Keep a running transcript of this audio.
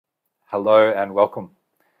Hello and welcome.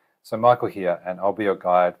 So Michael here, and I'll be your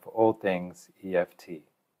guide for all things EFT.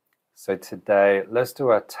 So today, let's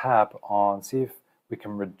do a tap on, see if we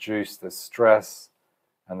can reduce the stress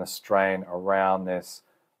and the strain around this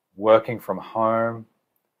working from home,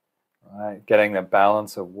 right? Getting the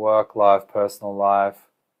balance of work life, personal life,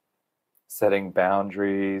 setting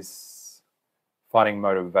boundaries, finding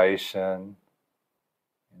motivation,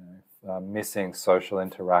 missing social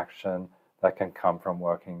interaction that can come from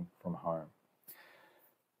working from home.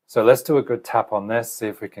 So let's do a good tap on this, see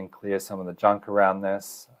if we can clear some of the junk around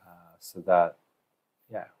this so that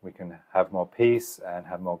we can have more peace and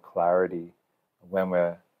have more clarity when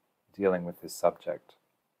we're dealing with this subject.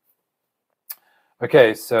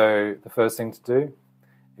 Okay, so the first thing to do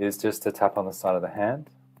is just to tap on the side of the hand.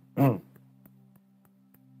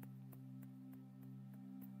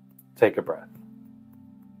 Take a breath.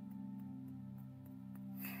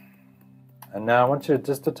 And now I want you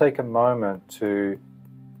just to take a moment to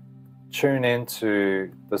tune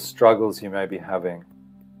into the struggles you may be having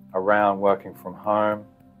around working from home,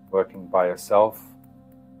 working by yourself.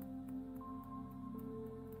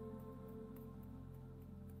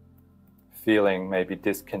 Feeling maybe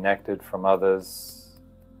disconnected from others,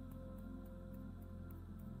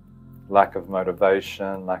 lack of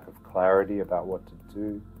motivation, lack of clarity about what to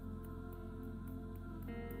do.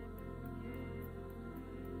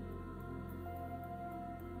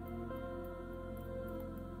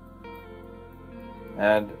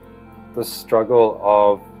 And the struggle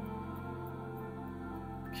of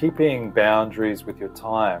keeping boundaries with your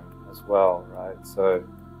time as well, right? So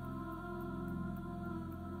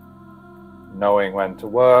knowing when to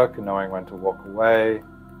work, knowing when to walk away.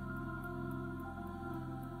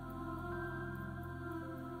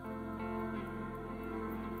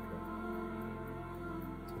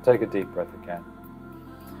 So take a deep breath again.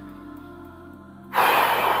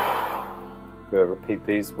 Good. Repeat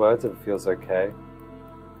these words if it feels okay.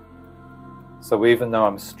 So even though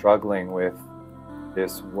I'm struggling with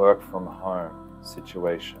this work from home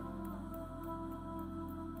situation,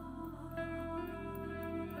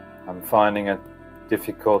 I'm finding it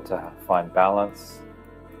difficult to find balance.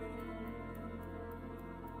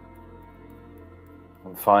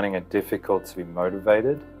 I'm finding it difficult to be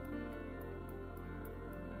motivated.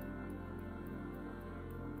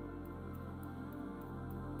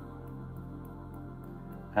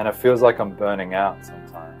 And it feels like I'm burning out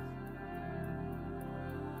sometimes.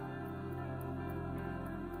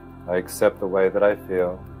 I accept the way that I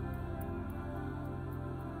feel,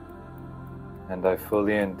 and I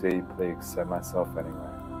fully and deeply accept myself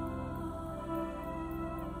anyway.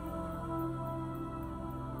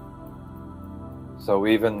 So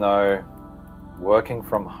even though working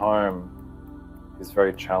from home is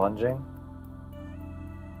very challenging,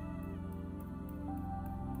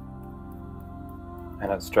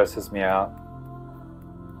 and it stresses me out,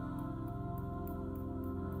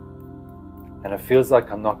 and it feels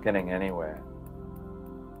like I'm not getting anywhere,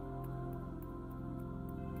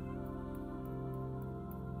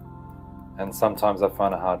 and sometimes I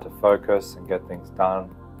find it hard to focus and get things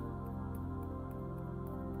done.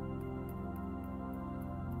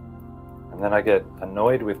 And then I get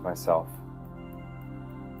annoyed with myself.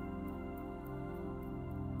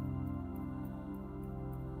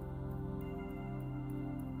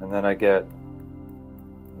 And then I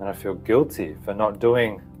feel guilty for not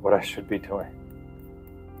doing what I should be doing.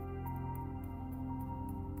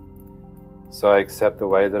 So I accept the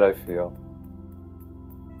way that I feel,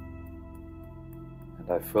 and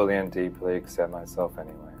I fully and deeply accept myself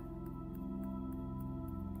anyway.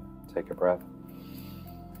 Take a breath.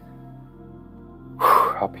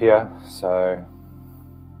 Up here, so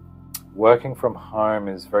working from home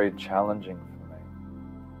is very challenging for me.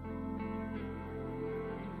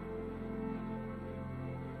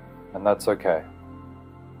 And that's okay.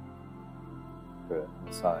 Good,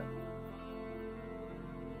 inside.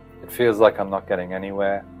 It feels like I'm not getting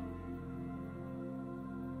anywhere.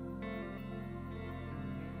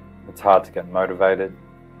 It's hard to get motivated.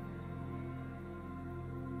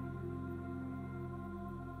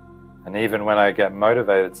 And even when I get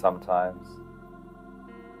motivated sometimes,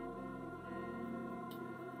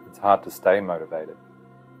 it's hard to stay motivated.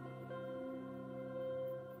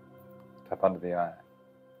 Tap under the eye.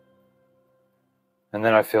 And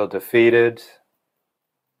then I feel defeated,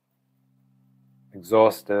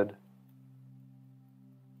 exhausted,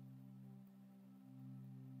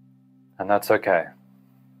 and that's okay.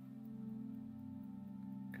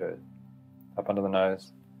 Good. Up under the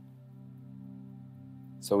nose.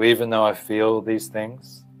 So even though I feel these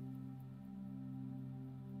things,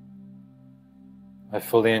 I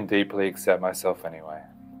fully and deeply accept myself anyway.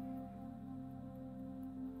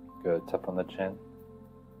 Good. Tap on the chin.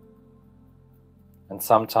 And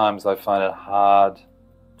sometimes I find it hard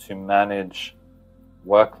to manage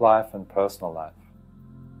work life and personal life.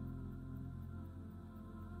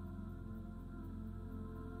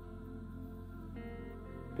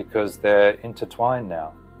 Because they're intertwined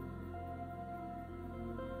now.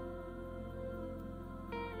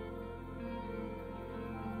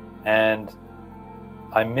 And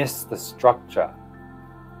I miss the structure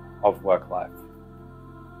of work life.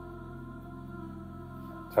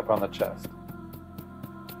 Tap on the chest.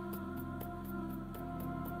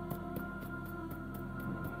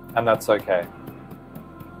 And that's okay.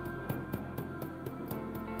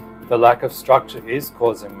 The lack of structure is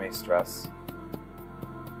causing me stress.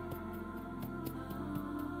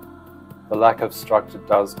 The lack of structure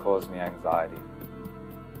does cause me anxiety.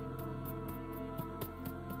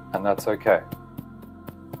 And that's okay.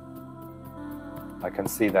 I can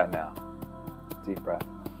see that now. Deep breath.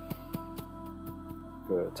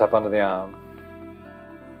 Good. Tap under the arm.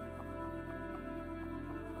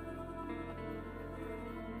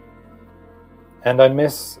 And I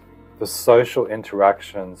miss the social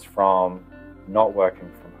interactions from not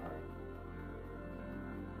working from home.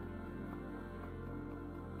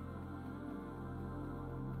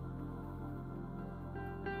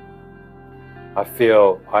 I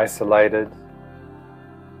feel isolated.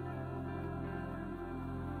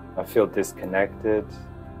 I feel disconnected.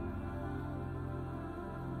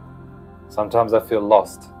 Sometimes I feel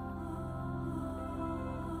lost.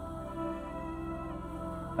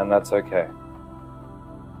 And that's okay.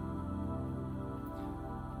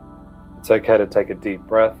 It's okay to take a deep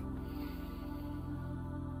breath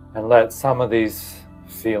and let some of these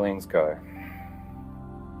feelings go.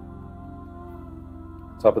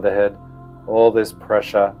 Top of the head, all this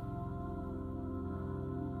pressure,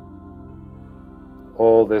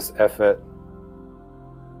 all this effort,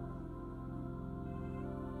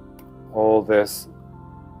 all this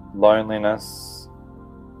loneliness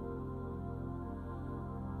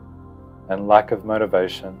and lack of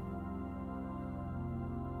motivation.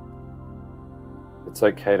 It's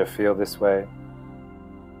okay to feel this way,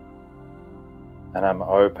 and I'm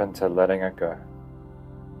open to letting it go.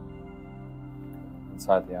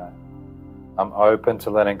 Inside the eye. I'm open to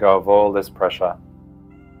letting go of all this pressure.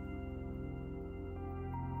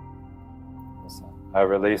 I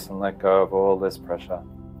release and let go of all this pressure.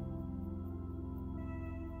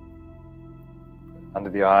 Under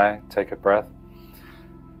the eye, take a breath.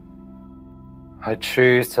 I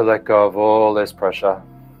choose to let go of all this pressure.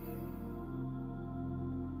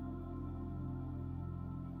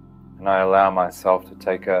 And I allow myself to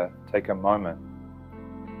take a moment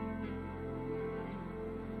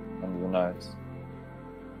under the nose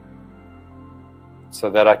so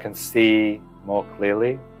that I can see more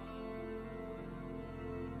clearly.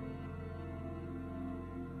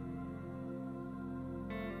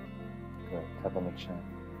 Good. Tap on the chin.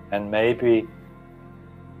 And maybe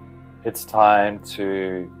it's time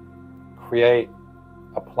to create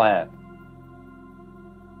a plan.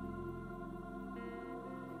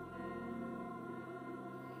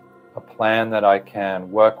 A plan that I can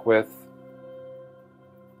work with,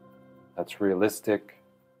 that's realistic,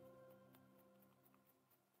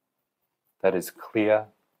 that is clear,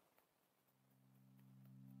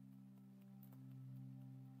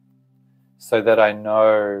 so that I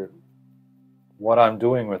know what I'm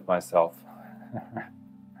doing with myself.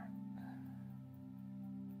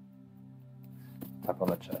 Tap on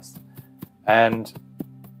the chest. And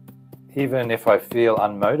even if I feel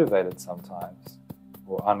unmotivated sometimes,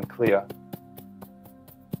 or unclear,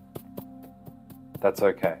 that's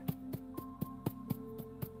okay.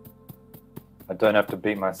 I don't have to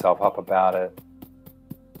beat myself up about it.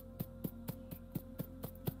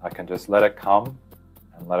 I can just let it come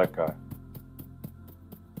and let it go.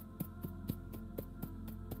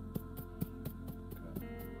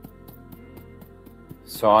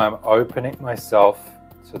 So I'm opening myself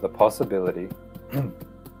to the possibility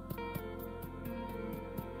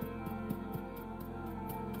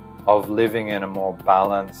of living in a more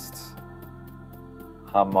balanced,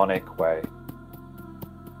 harmonic way,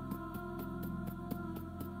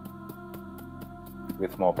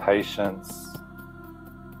 with more patience,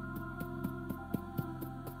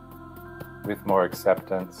 with more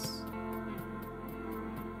acceptance,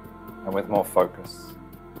 and with more focus.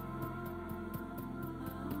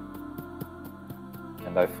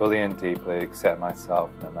 And I fully and deeply accept myself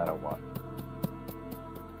no matter what.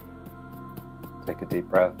 Take a deep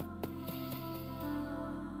breath.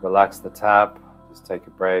 Relax the tap, just take a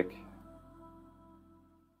break.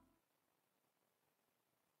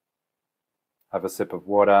 Have a sip of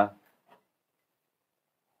water.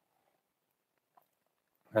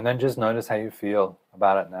 And then just notice how you feel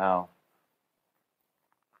about it now.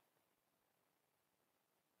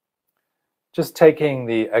 Just taking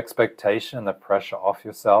the expectation and the pressure off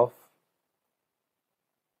yourself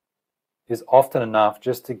is often enough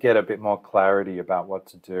just to get a bit more clarity about what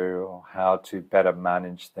to do or how to better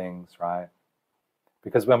manage things, right?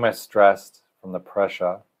 Because when we're stressed from the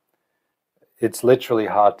pressure, it's literally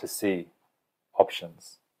hard to see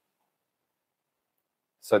options.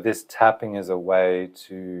 So this tapping is a way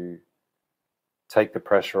to take the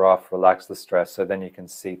pressure off, relax the stress, so then you can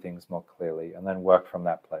see things more clearly and then work from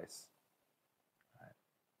that place.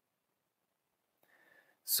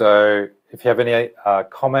 So if you have any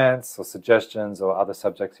comments or suggestions or other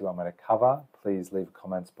subjects you want me to cover, please leave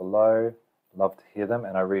comments below. I'd love to hear them,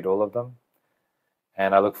 and I read all of them.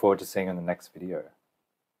 And I look forward to seeing you in the next video.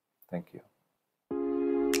 Thank you.